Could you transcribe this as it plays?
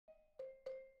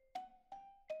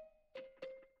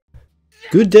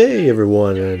Good day,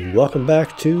 everyone, and welcome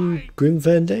back to Grim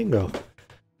Fandango.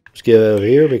 Let's get out of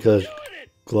here because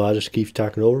Gladys keeps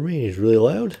talking over me and he's really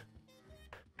loud.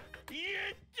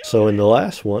 So in the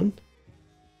last one,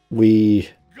 we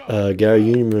got our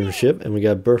union membership and we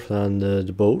got birthed on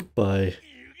the boat by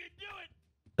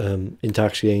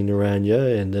intoxicating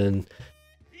Naranja and then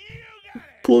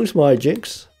pulling some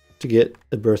hijinks to get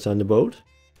the birth on the boat.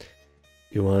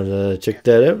 You want to check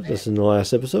that out? That's in the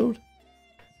last episode.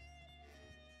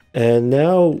 And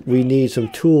now we need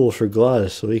some tools for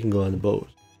Gladys so we can go on the boat.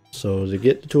 So to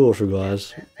get the tools for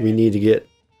Gladys, we need to get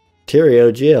Terry out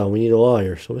of jail. We need a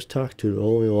lawyer. So let's talk to the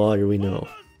only lawyer we know.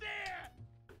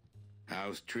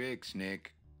 How's tricks,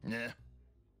 Nick? Yeah.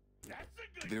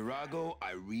 Virago,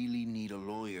 I really need a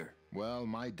lawyer. Well,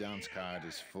 my dance card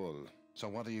is full. So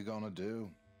what are you gonna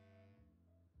do?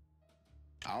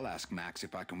 I'll ask Max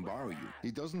if I can borrow you.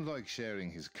 He doesn't like sharing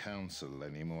his counsel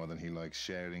any more than he likes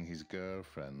sharing his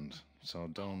girlfriend. So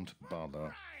don't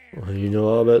bother. Well, you know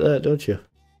all about that, don't you?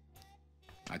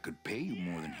 I could pay you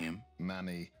more than him.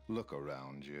 Manny, look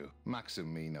around you.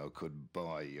 Maximino could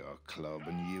buy your club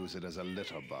and use it as a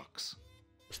litter box.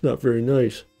 It's not very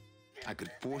nice. I could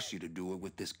force you to do it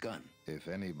with this gun. If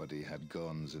anybody had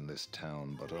guns in this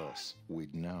town but us,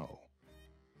 we'd know.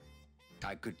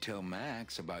 I could tell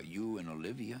Max about you and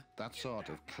Olivia. That sort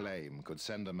of claim could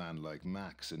send a man like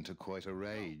Max into quite a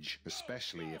rage,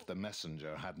 especially if the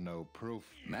messenger had no proof.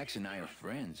 Max and I are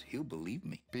friends. He'll believe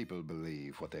me. People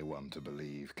believe what they want to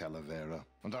believe, Calavera.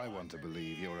 And I want to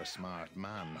believe you're a smart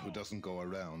man who doesn't go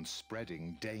around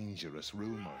spreading dangerous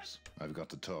rumors. I've got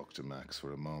to talk to Max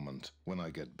for a moment. When I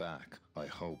get back, I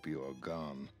hope you're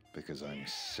gone, because I'm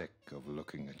sick of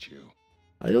looking at you.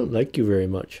 I don't like you very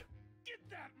much.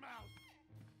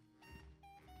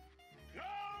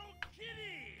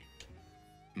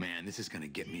 Man, this is gonna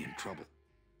get me in trouble.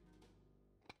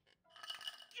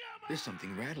 There's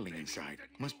something rattling inside.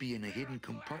 Must be in a hidden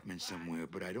compartment somewhere,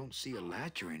 but I don't see a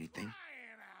latch or anything.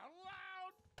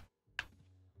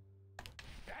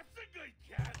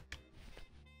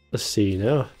 Let's see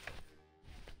now.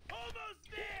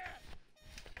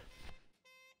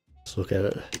 Let's look at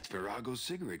it. It's Virago's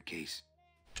cigarette case.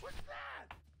 What's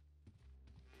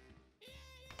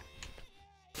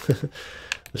that?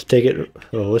 Let's take it.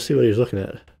 Oh, let's see what he's looking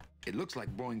at. It looks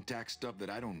like borrowing tax stuff that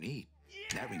I don't need.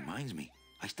 That reminds me,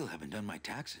 I still haven't done my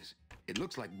taxes. It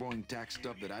looks like borrowing tax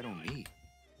stuff that I don't need.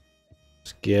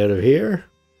 Let's get out of here.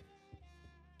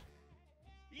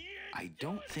 I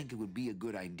don't think it would be a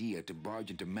good idea to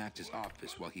barge into Max's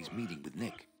office while he's meeting with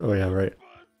Nick. Oh yeah, right.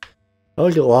 I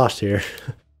always get lost here.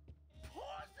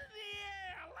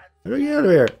 How do we get out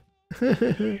of here?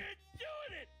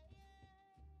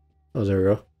 Oh, there we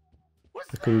go.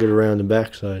 I couldn't get around the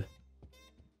backside.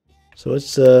 So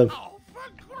let's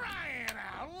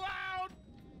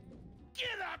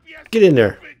get in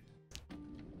there.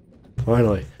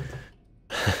 Finally.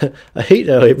 I hate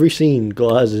how every scene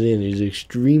Glaz is in, he's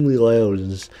extremely loud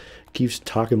and just keeps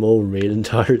talking over me the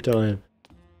entire time.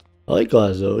 I like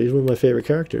Glaz though, he's one of my favorite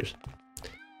characters.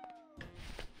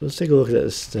 Let's take a look at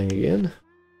this thing again.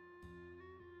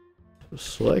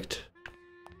 Select.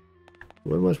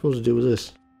 What am I supposed to do with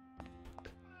this?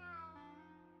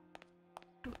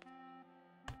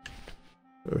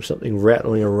 There's something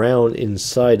rattling around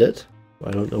inside it. I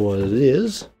don't know what it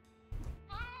is.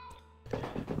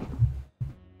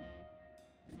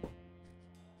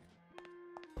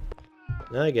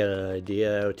 Now I got an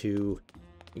idea how to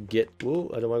get...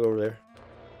 Whoa, I don't want to go over there.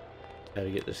 How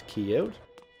to get this key out.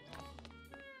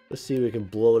 Let's see if we can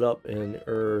blow it up in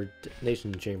our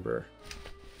detonation chamber.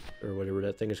 Or whatever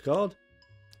that thing is called.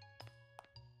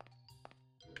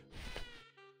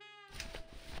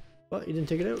 What? You didn't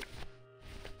take it out?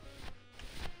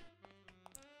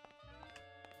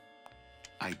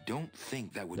 I don't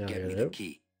think that would get me the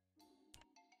key.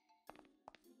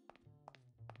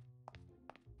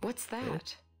 What's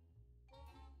that?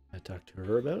 I talked to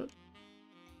her about it.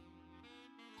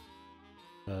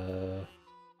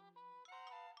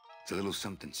 It's a little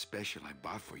something special I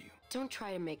bought for you. Don't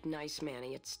try to make nice,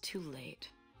 Manny. It's too late.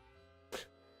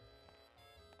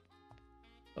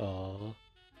 Aww.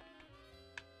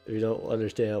 If you don't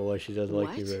understand why she doesn't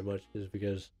like you very much, is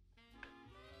because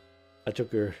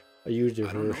I used her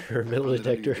for her metal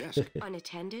detector.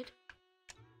 Unattended?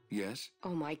 Yes.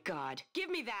 Oh my god. Give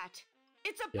me that!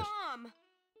 It's a bomb!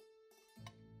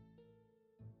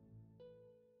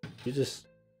 She just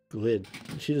glid.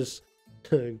 She just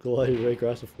glided right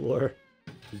across the floor.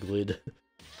 Glid.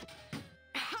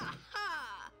 Ha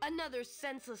ha! Another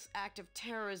senseless act of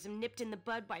terrorism nipped in the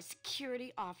bud by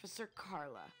Security Officer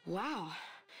Carla. Wow.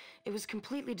 It was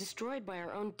completely destroyed by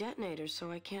our own detonator,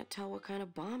 so I can't tell what kind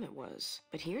of bomb it was.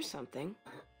 But here's something.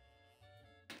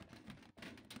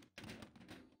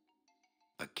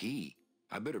 A key.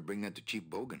 I better bring that to Chief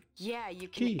Bogan. Yeah, you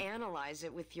can Key. analyze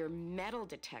it with your metal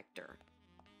detector.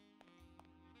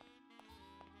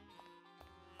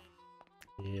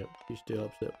 Yep, she's still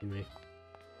upset with me.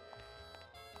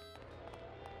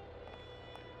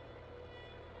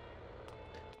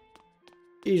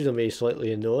 He's gonna be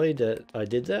slightly annoyed that I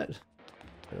did that.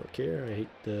 I don't care, I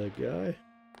hate the guy.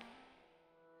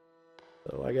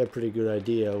 So I got a pretty good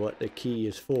idea what the key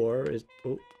is for. Is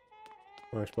oh,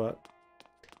 wrong spot.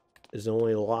 Is the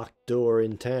only locked door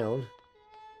in town.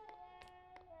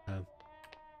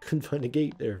 Couldn't find the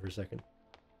gate there for a second.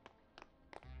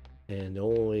 And the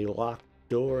only locked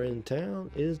door in town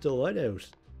is the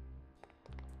lighthouse.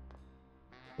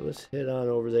 So let's head on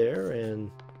over there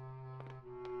and...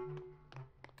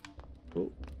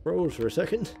 Oh, froze for a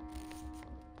second.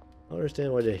 I don't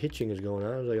understand why the hitching is going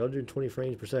on. It's like 120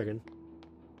 frames per second.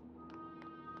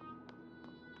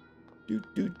 Do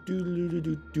do do do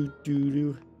do do do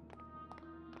do.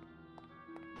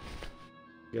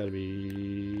 Gotta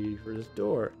be for this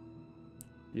door.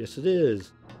 Yes, it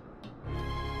is.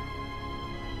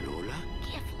 Lola?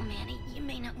 Careful, Manny. You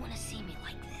may not want to see me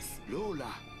like this.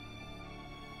 Lola!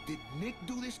 Did Nick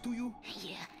do this to you?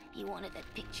 Yeah, he wanted that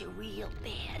picture real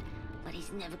bad, but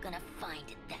he's never gonna find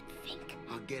it, that fink.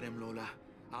 I'll get him, Lola.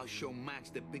 I'll show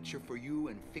Max the picture for you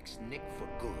and fix Nick for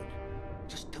good.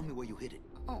 Just tell me where you hid it.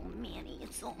 Oh, Manny,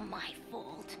 it's all my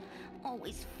fault.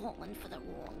 Always falling for the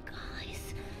wrong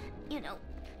guys. You know,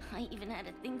 I even had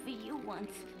a thing for you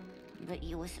once. But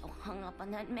you were so hung up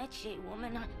on that Meche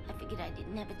woman, I figured I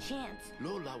didn't have a chance.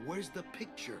 Lola, where's the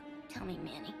picture? Tell me,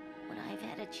 Manny, would I have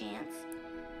had a chance?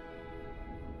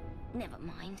 Never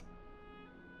mind.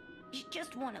 You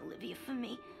just want Olivia for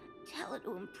me. Tell her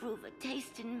to improve her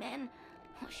taste in men,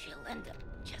 or she'll end up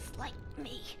just like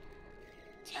me.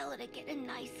 Tell her to get a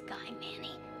nice guy,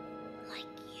 Manny. Like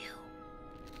you.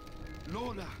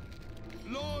 Lola!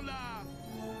 Lola!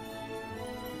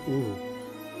 Ooh.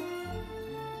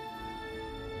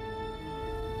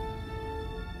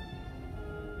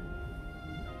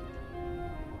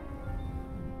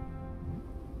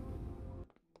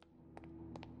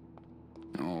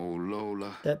 Oh,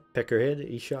 Lola. That peckerhead,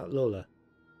 he shot Lola.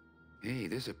 Hey,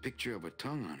 there's a picture of a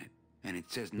tongue on it. And it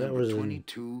says That number was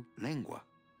 22, lengua.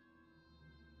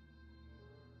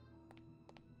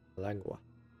 Lengua.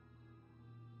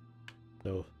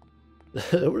 So,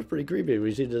 that was pretty creepy.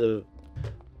 We see the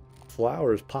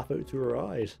flowers pop out through her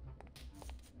eyes.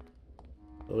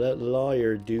 So that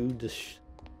lawyer dude that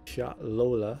shot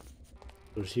Lola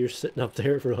was here sitting up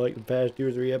there for like the past 2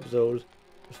 or 3 episodes.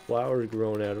 There's flowers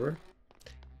growing out of her.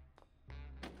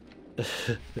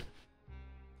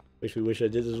 Makes me wish I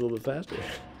did this a little bit faster.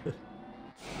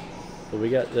 So we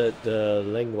got that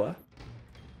lengua,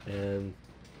 and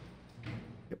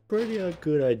a pretty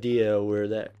good idea where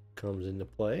that comes into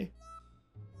play.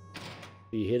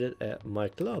 We hit it at my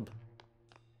club.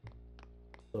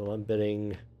 So I'm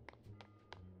betting,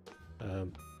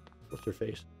 what's her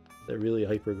face? That really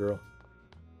hyper girl.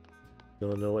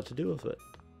 Don't know what to do with it.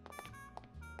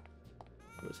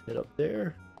 Let's hit up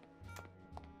there.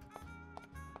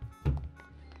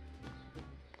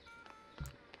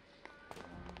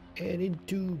 And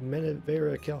into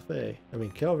Manivera Cafe. I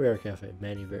mean, Calavera Cafe.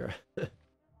 Manivera.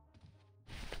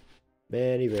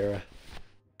 Manivera.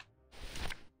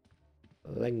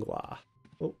 Lengua.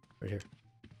 Oh, right here.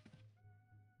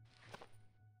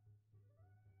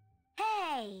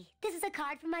 Hey, this is a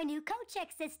card from my new coat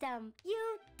check system.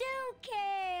 You do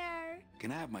care.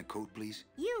 Can I have my coat, please?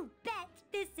 You bet.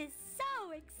 This is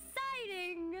so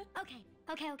exciting. Okay.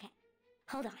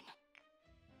 Hold on.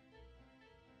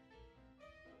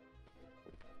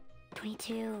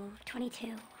 22.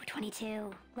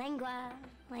 Lengua.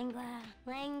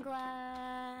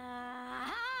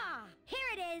 Ah! Here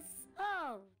it is.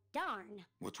 Oh, darn.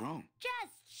 What's wrong?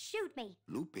 Just shoot me.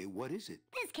 Lupe, what is it?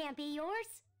 This can't be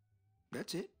yours.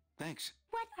 That's it. Thanks.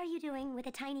 What are you doing with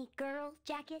a tiny girl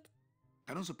jacket?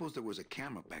 I don't suppose there was a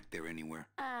camera back there anywhere.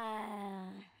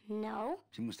 No.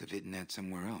 She must have hidden that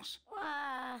somewhere else.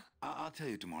 I'll tell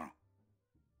you tomorrow.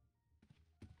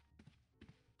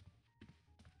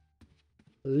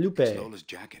 Lupe. It's Lola's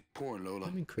jacket. Poor Lola.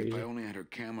 I mean, crazy. If I only had her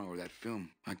camera or that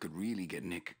film, I could really get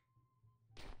Nick.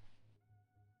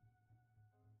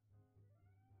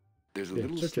 There's a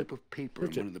little slip of paper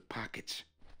in one of the pockets.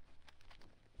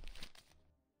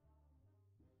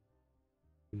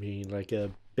 You mean like a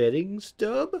betting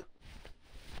stub?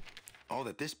 All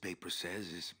that this paper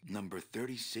says is number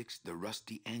 36, the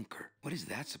rusty anchor. What is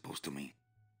that supposed to mean?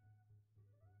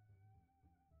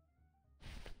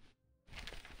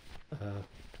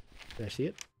 Can I see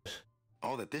it?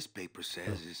 All that this paper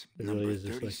says is it number really is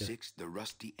just like a- 36, the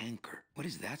rusty anchor. What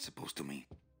is that supposed to mean?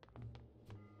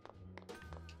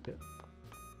 Yeah.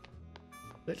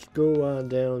 Let's go on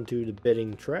down to the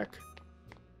betting track.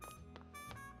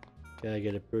 I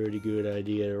get a pretty good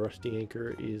idea. The rusty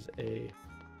anchor is a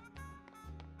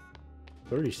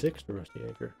 36, the rusty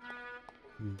anchor.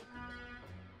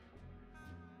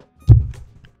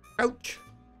 Ouch!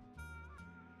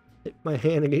 Hit my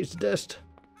hand against the desk.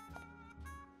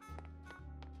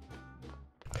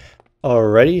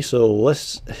 Alrighty, so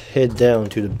let's head down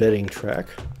to the betting track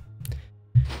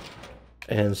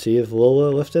and see if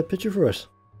Lola left that picture for us.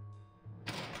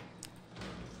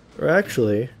 Or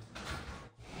actually,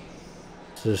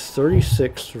 this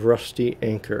 36 rusty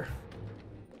anchor.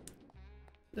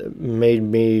 It made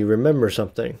me remember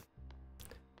something.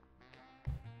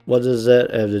 What does that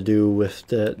have to do with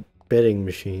that betting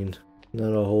machine?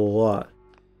 Not a whole lot.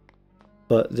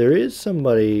 But there is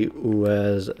somebody who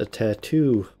has a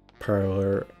tattoo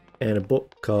parlor and a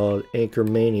book called Anchor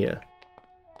Mania.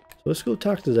 So let's go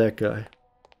talk to that guy.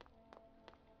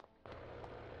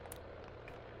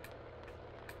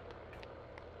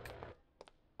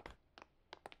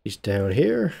 He's down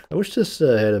here. I wish this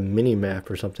had a mini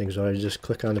map or something, so I just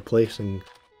click on the place and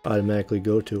automatically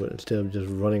go to it instead of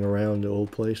just running around the old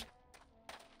place.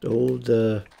 The old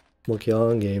Monkey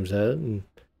Island games had it, and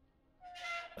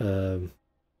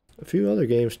a few other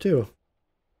games too.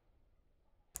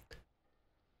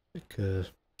 Like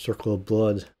Circle of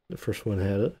Blood, the first one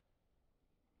had it.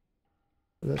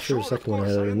 I'm not sure the second one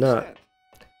had it or not.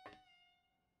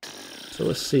 So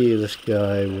let's see if this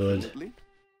guy would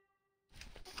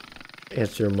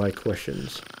answer my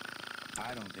questions.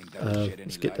 I don't think that would shed any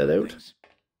let's get light that on out. things.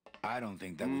 I don't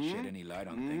think that would shed any light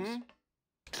on things.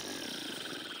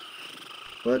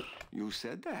 What? You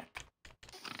said that.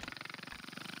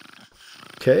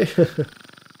 Okay.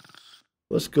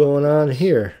 What's going on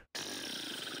here?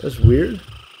 That's weird.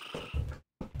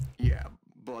 Yeah,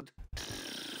 but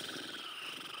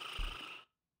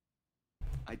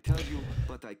I tell you,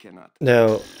 but I cannot.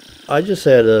 Now, I just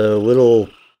had a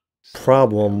little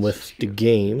problem with the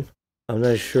game. I'm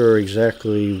not sure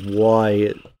exactly why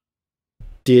it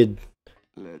did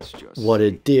Let's just what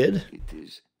it did. It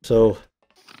is. So,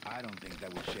 I don't think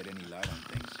that would shed any light on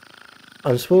things.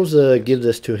 I'm supposed to give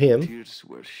this to him. Tears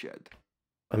were shed.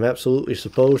 I'm absolutely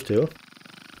supposed to.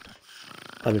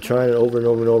 I've been trying it over and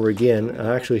over and over again.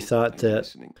 I actually thought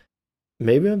that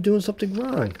maybe I'm doing something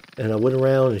wrong. And I went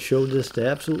around and showed this to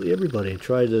absolutely everybody and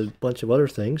tried a bunch of other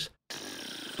things.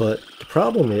 But the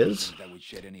problem is,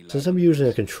 since I'm using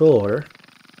a controller,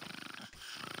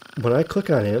 when I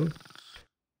click on him,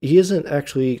 he isn't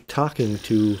actually talking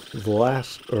to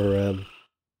what's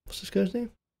this guy's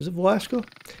name? Is it Velasco?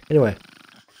 Anyway,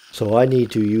 so I need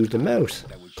to use the mouse,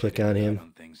 click on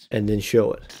him, and then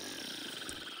show it.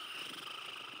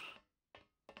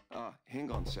 Hang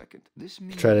on a second. This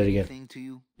means Try that again. anything to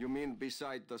you? You mean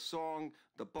beside the song,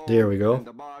 the poem, There we go. and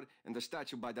the bar, and the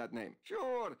statue by that name?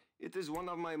 Sure, it is one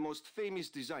of my most famous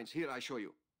designs. Here, I show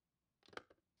you.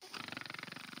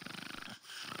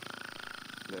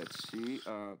 Let's see,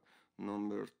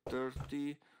 number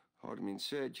 30, Harmin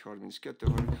Sedge, Harmin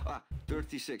Sketter,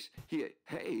 36. Here,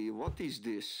 hey, what is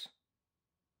this?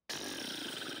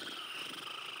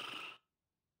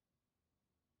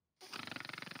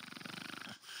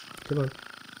 Come on.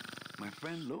 My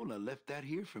friend Lola left that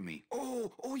here for me. Oh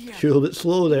yeah. You're a little bit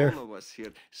slow there. Lola was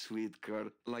here, sweet girl,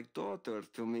 like daughter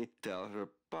to me. Tell her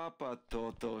Papa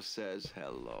Toto says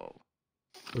hello.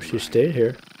 Well, she stayed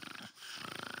here.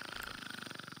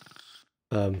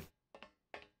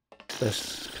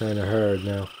 That's kind of hard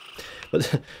now.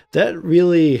 But that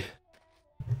really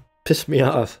pissed me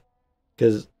off.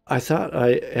 Because I thought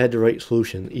I had the right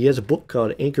solution. He has a book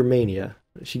called Anchor Mania.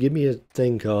 She gave me a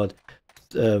thing called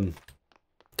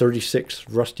 36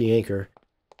 Rusty Anchor.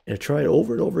 And I tried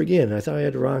over and over again. And I thought I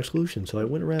had the wrong solution. So I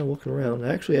went around looking around.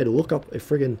 I actually had to look up a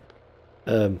friggin'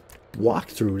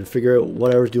 walkthrough to figure out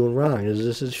what I was doing wrong. And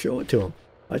this is show it to him.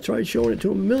 I tried showing it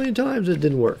to him a million times. It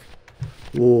didn't work.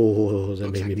 Whoa, that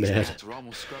made me mad. We're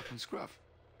almost scruff and scruff.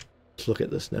 Let's look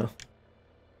at this now.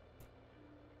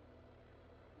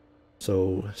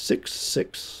 So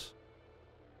 6-6,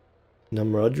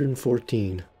 number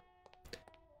 114.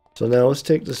 So now let's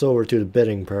take this over to the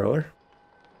betting parlor.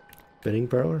 Betting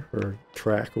parlor or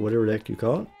track or whatever the heck you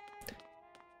call it.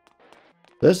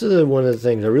 This is one of the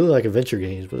things I really like adventure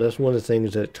games, but that's one of the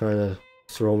things that kind of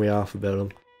throw me off about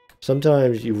them.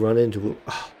 Sometimes you run into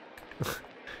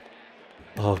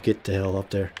oh, get the hell up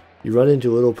there. You run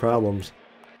into little problems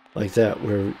like that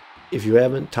where if you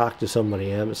haven't talked to somebody,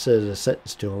 you haven't said a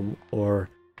sentence to them, or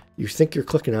you think you're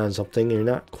clicking on something, and you're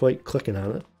not quite clicking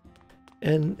on it,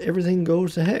 and everything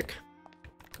goes to heck.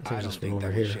 I don't think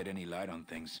that would shed any light on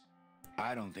things.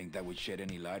 I don't think that would shed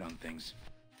any light on things.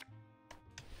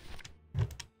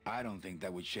 I don't think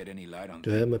that would shed any light on things.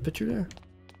 Do I have my picture there?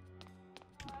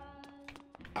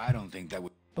 I don't think that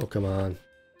would... Oh, come on.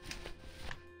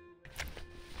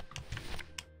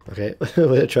 Okay,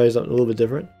 let's try something a little bit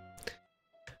different.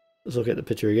 Let's look at the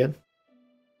picture again.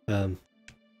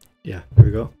 Yeah, there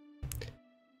we go.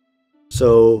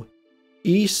 So,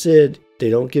 E said they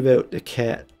don't give out the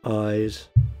cat eyes.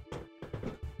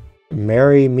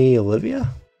 Marry me, Olivia?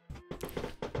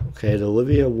 Okay, the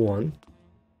Olivia won.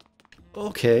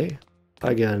 Okay,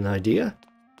 I got an idea.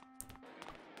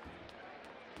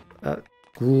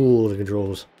 Ooh, the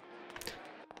controls.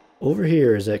 Over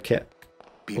here is that cat.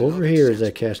 Over here is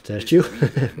that cat statue.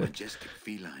 Majestic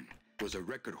feline was a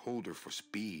record holder for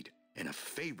speed and a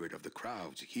favorite of the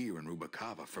crowds here in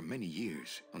Rubalcaba for many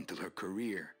years, until her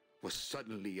career was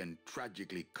suddenly and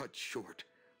tragically cut short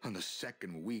on the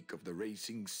second week of the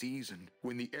racing season,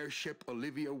 when the airship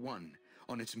Olivia 1,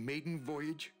 on its maiden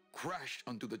voyage, crashed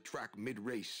onto the track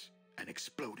mid-race and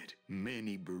exploded.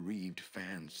 Many bereaved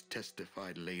fans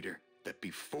testified later that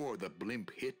before the blimp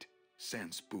hit,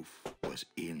 Sandspoof was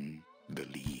in the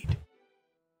lead.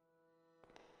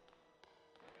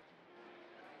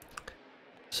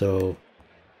 So,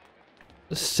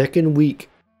 the second week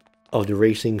of the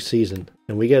racing season,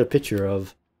 and we got a picture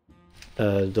of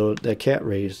that cat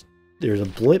race. There's a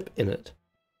blimp in it,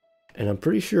 and I'm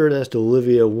pretty sure that's the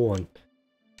Olivia 1.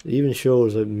 It even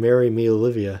shows that "Marry Me,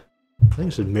 Olivia." I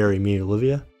think it said "Marry Me,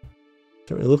 Olivia."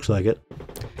 Certainly looks like it.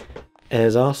 And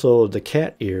it's also the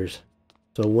cat ears.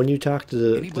 So when you talk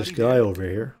to this guy over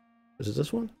here, is it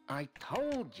this one? I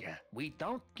told you, we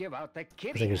don't give out the I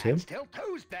kitty think it's him. hats till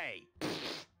Tuesday.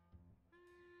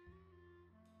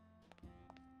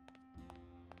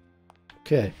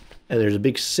 Okay, and there's a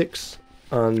big 6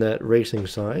 on that racing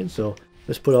sign. So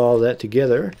let's put all that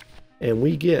together, and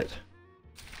we get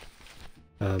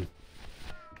how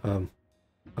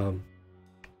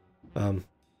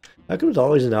come it's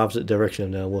always in the opposite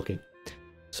direction now looking?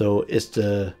 So it's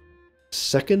the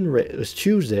second race. It was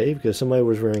Tuesday because somebody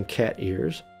was wearing cat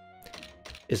ears.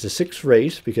 It's the 6th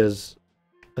race because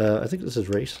I think this is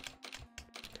race.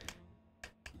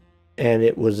 And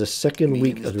it was the second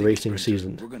week of the racing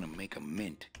season. We're gonna make a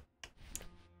mint.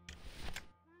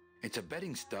 It's a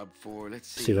betting stub for, let's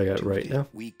see if I got it right Tuesday, now.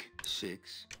 Week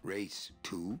 6, race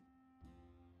 2.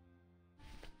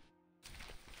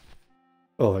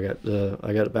 Oh, I got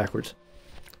it backwards.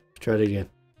 Try it again.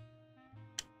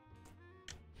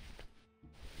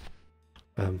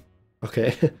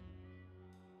 Okay.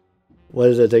 Why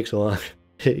does that take so long?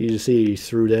 You see he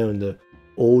threw down the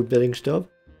old betting stub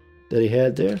that he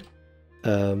had there.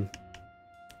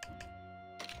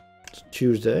 It's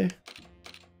Tuesday.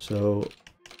 So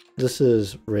this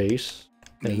is race.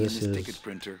 And this is ticket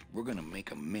printer. We're gonna make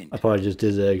a mint. I probably just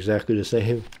did that exactly the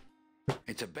same.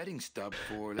 It's a betting stub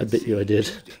for, I bet you I did.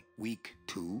 Tuesday, week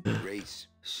 2, race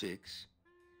 6.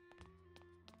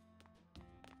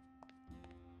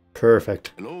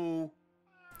 Perfect. Hello?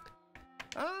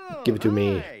 Oh, Give it to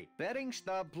me. hi. Betting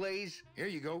stub, please. Here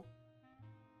you go.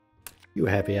 You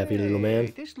happy little man.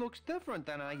 Hey, this looks different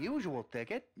than our usual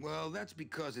ticket. Well, that's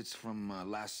because it's from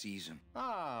last season.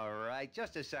 All right,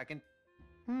 just a second.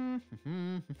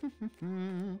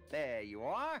 There you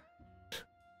are.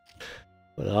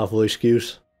 What an awful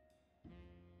excuse.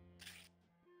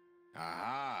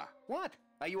 Aha! What?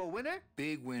 Are you a winner?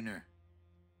 Big winner.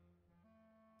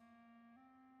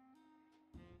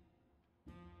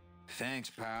 Thanks,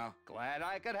 pal. Glad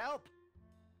I could help.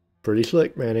 Pretty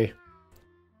slick, Manny.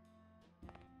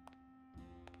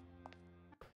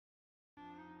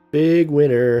 Big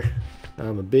winner.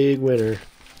 I'm a big winner.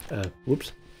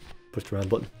 Whoops. Pushed the wrong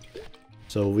button.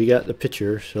 So we got the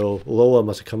picture. So Lola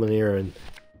must have come in here and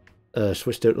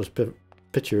switched out those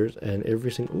pictures and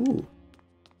everything. Ooh.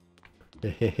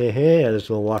 I'm just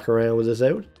gonna walk around with this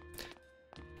out.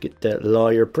 Get that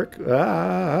lawyer prick.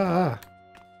 Ah.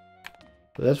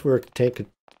 So that's where tank.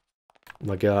 Oh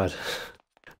my God.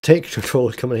 Tank control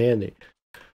is coming handy.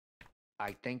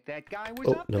 I think that guy was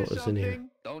Oh, up no, to it's in something. here.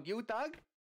 Don't you, Doug?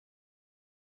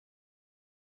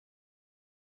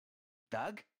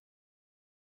 Doug?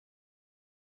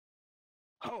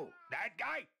 Oh, that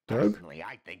guy? Doug? Personally,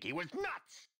 I think he was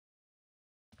nuts.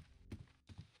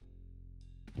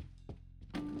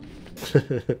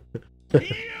 You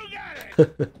got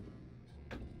it!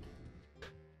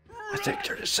 I think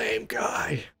they're the same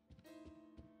guy.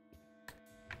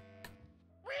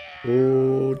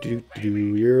 Oh,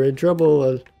 you're in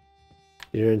trouble.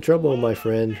 You're in trouble, my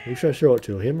friend. Who should I show it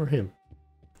to? Him or him?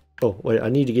 Oh, wait, I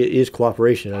need to get his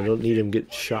cooperation. I don't need him to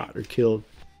get shot or killed.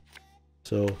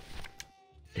 So,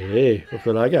 hey, look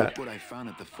what I got. Look what I found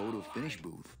at the photo finish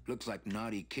booth. Looks like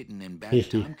Naughty Kitten and Bad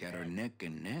Tomcat are neck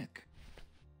and neck.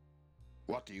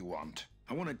 What do you want?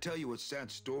 I want to tell you a sad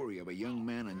story of a young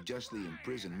man unjustly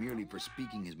imprisoned merely for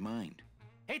speaking his mind.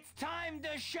 It's time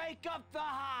to shake up the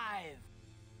hive.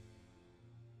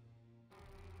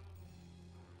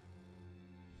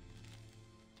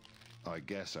 I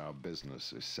guess our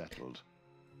business is settled.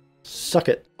 Suck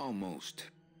it. Almost.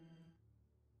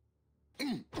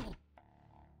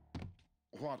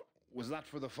 What? Was that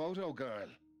for the photo girl?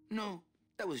 No,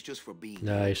 that was just for being.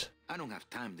 Nice. I don't have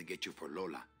time to get you for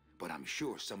Lola, but I'm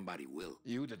sure somebody will.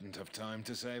 You didn't have time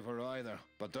to save her either.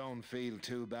 But don't feel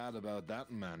too bad about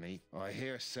that, Manny. I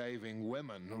hear saving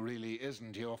women really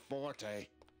isn't your forte.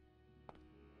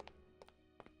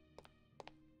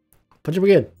 Punch him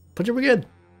again. Punch him again.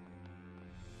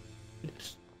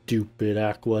 Stupid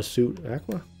aqua suit.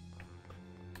 Aqua?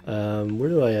 Where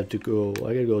do I have to go?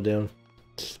 I gotta go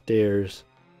downstairs,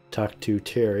 talk to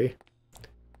Terry,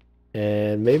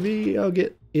 and maybe I'll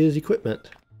get his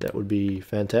equipment. That would be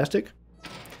fantastic.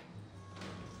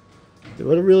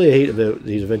 What I really hate about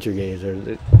these adventure games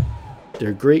are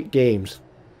they're great games,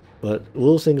 but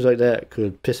little things like that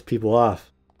could piss people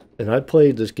off. And I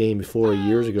played this game before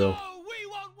years ago,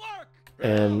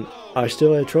 and I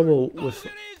still had trouble with.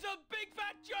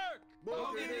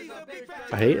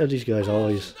 I hate how these guys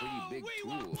always.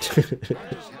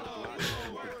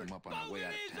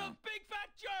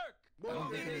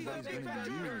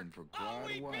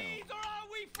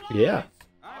 Yeah.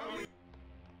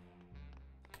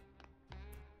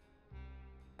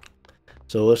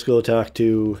 So let's go talk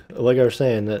to, like I was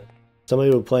saying, that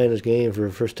somebody who playing this game for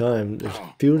the first time, there's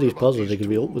a few of these puzzles they can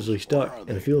be hopelessly stuck,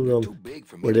 and a few of them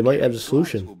where they might have the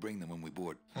solution.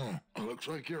 Looks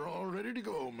like you're all ready to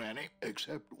go, Manny,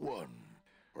 except one.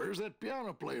 Where's that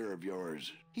piano player of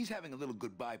yours? He's having a little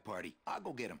goodbye party. I'll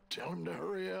go get him. Tell him to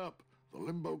hurry up. The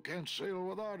limbo can't sail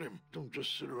without him. Don't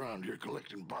just sit around here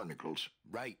collecting barnacles.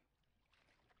 Right.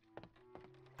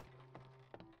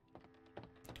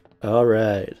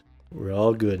 Alright. We're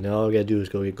all good. Now all I gotta do is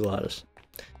go get Gladys.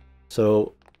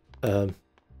 So, like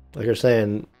I was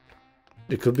saying,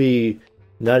 it could be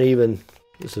not even,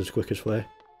 this is the quickest way,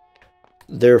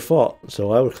 their fault.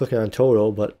 So I would click on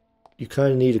total, but you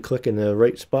kind of need to click in the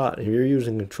right spot. If you're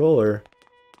using controller,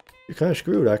 you're kind of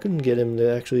screwed. I couldn't get him to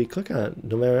actually click on it,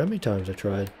 no matter how many times I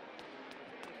tried.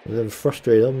 And then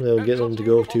frustrate them, they'll get them to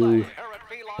go to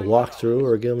a walkthrough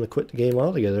or get them to quit the game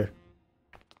altogether.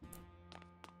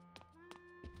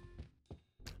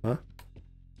 Huh?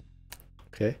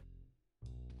 Okay.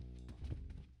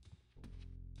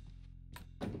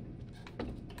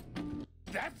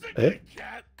 That's a Hey? good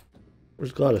cat.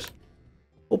 Where's Gladys?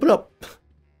 Open up!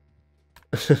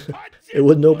 It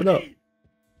wouldn't open up.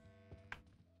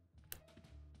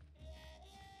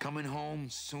 Coming home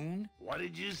soon? What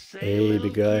did you say, Hey, little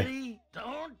big guy. kitty?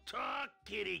 Don't talk,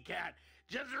 kitty cat.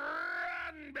 Just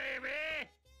run, baby.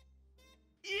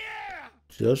 Yeah.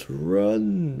 Just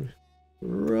run.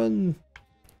 Run.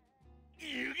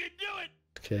 You can do it.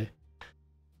 Okay.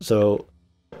 So,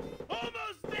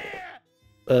 Almost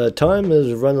there. time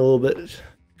is running a little bit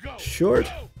Go. short.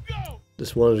 Go. Go.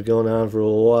 This one is going on for a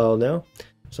little while now.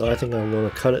 So I think I'm going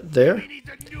to cut it there.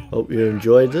 Hope you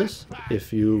enjoyed this.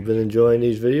 If you've been enjoying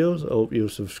these videos, I hope you'll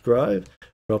subscribe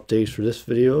for updates for this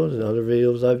video and other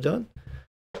videos I've done.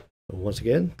 Once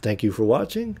again, thank you for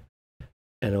watching,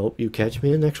 and I hope you catch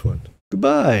me in the next one.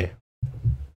 Goodbye!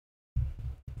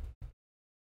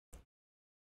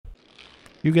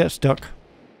 You got stuck.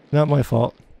 Not my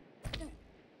fault.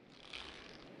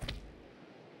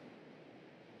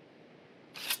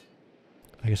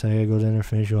 I guess I gotta go down there and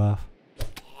finish you off.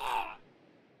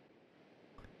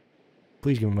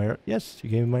 Please give me my arrows. Yes,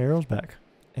 you gave me my arrows back.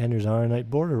 And there's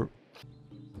Ironite border.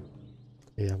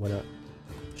 Yeah, why not?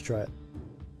 Let's try it.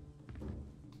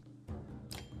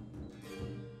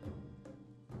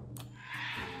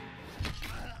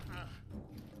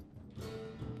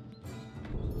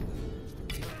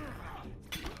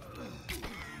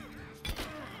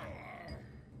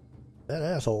 That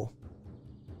asshole.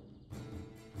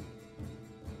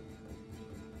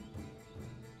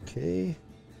 Okay.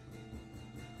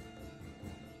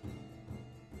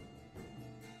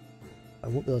 I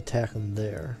won't be able to attack him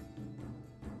there.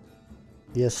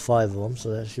 He has 5 of them, so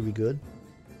that should be good.